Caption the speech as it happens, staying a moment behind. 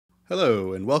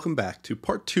Hello, and welcome back to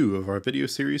part 2 of our video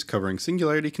series covering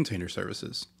Singularity Container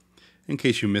Services. In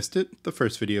case you missed it, the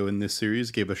first video in this series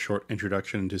gave a short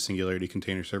introduction into Singularity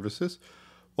Container Services,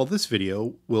 while this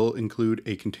video will include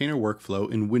a container workflow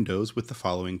in Windows with the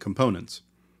following components: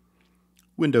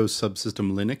 Windows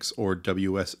Subsystem Linux or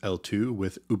WSL2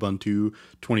 with Ubuntu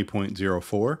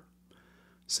 20.04,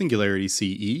 Singularity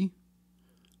CE,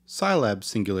 Sylabs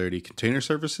Singularity Container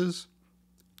Services,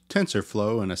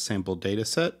 TensorFlow and a sample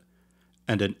dataset,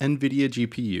 and an NVIDIA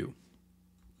GPU.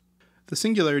 The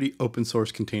Singularity open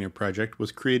source container project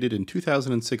was created in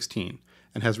 2016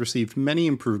 and has received many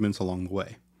improvements along the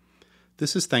way.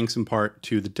 This is thanks in part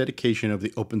to the dedication of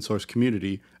the open source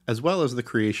community, as well as the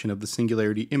creation of the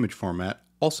Singularity image format,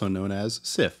 also known as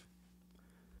SIF.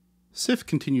 SIF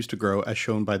continues to grow as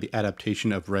shown by the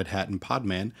adaptation of Red Hat and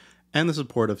Podman, and the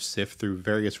support of SIF through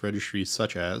various registries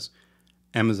such as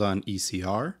Amazon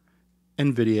ECR,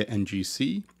 NVIDIA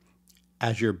NGC,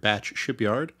 Azure Batch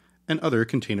Shipyard, and other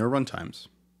container runtimes.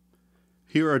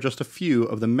 Here are just a few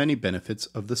of the many benefits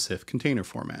of the SIF container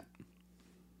format.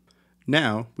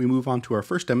 Now, we move on to our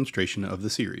first demonstration of the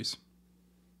series.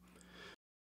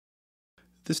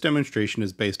 This demonstration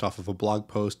is based off of a blog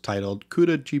post titled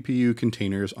CUDA GPU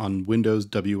Containers on Windows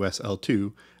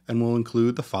WSL2 and will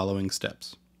include the following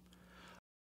steps: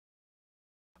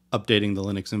 updating the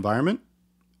Linux environment,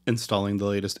 installing the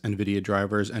latest NVIDIA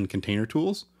drivers and container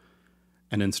tools,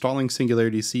 and installing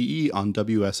Singularity CE on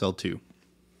WSL2.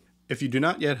 If you do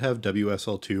not yet have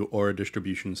WSL2 or a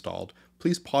distribution installed,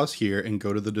 please pause here and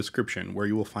go to the description where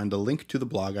you will find a link to the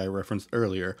blog I referenced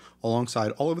earlier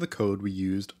alongside all of the code we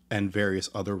used and various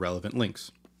other relevant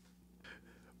links.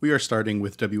 We are starting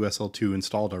with WSL2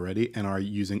 installed already and are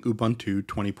using Ubuntu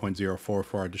 20.04 for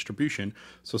our distribution,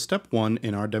 so step 1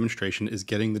 in our demonstration is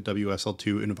getting the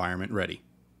WSL2 environment ready.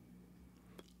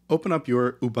 Open up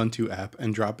your Ubuntu app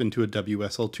and drop into a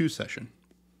WSL2 session.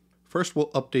 First, we'll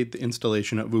update the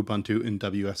installation of Ubuntu in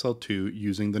WSL2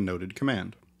 using the noted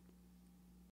command.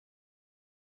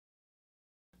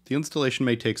 The installation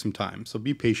may take some time, so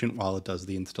be patient while it does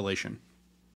the installation.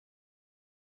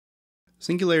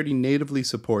 Singularity natively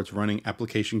supports running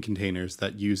application containers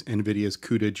that use NVIDIA's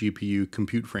CUDA GPU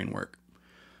compute framework.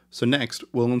 So next,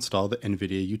 we'll install the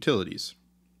NVIDIA utilities.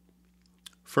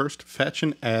 First, fetch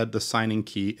and add the signing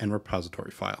key and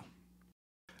repository file.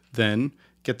 Then,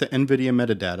 get the NVIDIA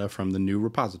metadata from the new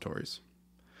repositories.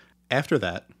 After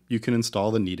that, you can install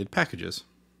the needed packages.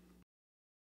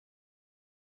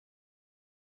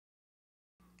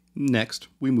 Next,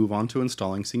 we move on to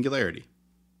installing Singularity.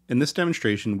 In this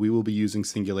demonstration, we will be using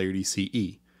Singularity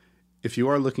CE. If you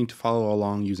are looking to follow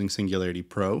along using Singularity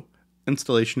Pro,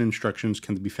 installation instructions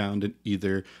can be found in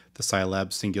either the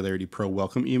Sylabs Singularity Pro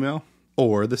welcome email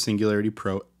or the Singularity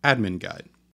Pro admin guide.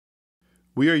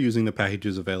 We are using the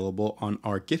packages available on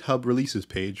our GitHub releases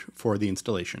page for the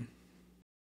installation.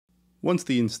 Once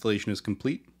the installation is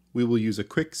complete, we will use a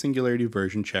quick Singularity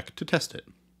version check to test it.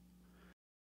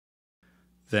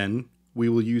 Then, we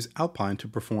will use Alpine to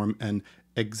perform an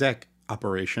exec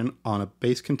operation on a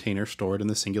base container stored in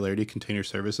the Singularity Container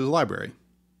Services library.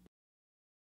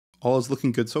 All is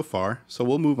looking good so far, so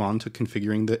we'll move on to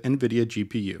configuring the NVIDIA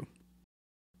GPU.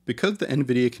 Because the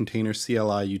NVIDIA Container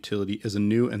CLI utility is a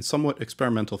new and somewhat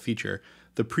experimental feature,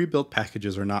 the pre-built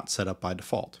packages are not set up by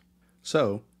default.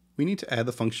 So, we need to add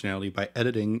the functionality by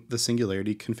editing the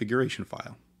Singularity configuration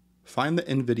file. Find the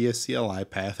NVIDIA CLI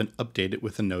path and update it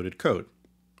with the noted code.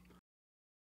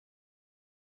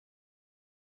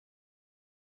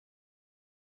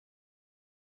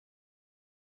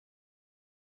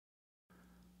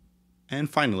 And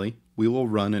finally, we will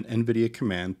run an NVIDIA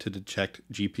command to detect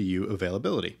GPU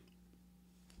availability.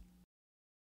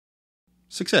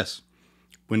 Success!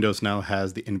 Windows now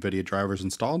has the NVIDIA drivers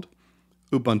installed,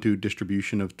 Ubuntu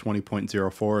distribution of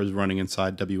 20.04 is running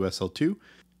inside WSL2,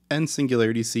 and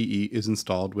Singularity CE is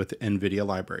installed with the NVIDIA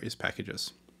libraries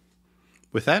packages.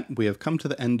 With that, we have come to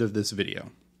the end of this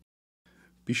video.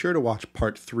 Be sure to watch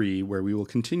part 3 where we will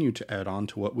continue to add on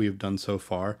to what we have done so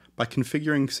far by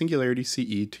configuring Singularity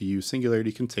CE to use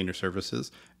Singularity Container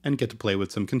Services and get to play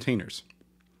with some containers.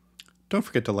 Don't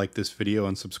forget to like this video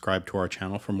and subscribe to our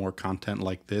channel for more content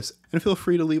like this, and feel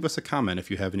free to leave us a comment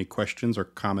if you have any questions or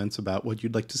comments about what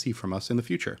you'd like to see from us in the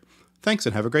future. Thanks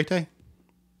and have a great day!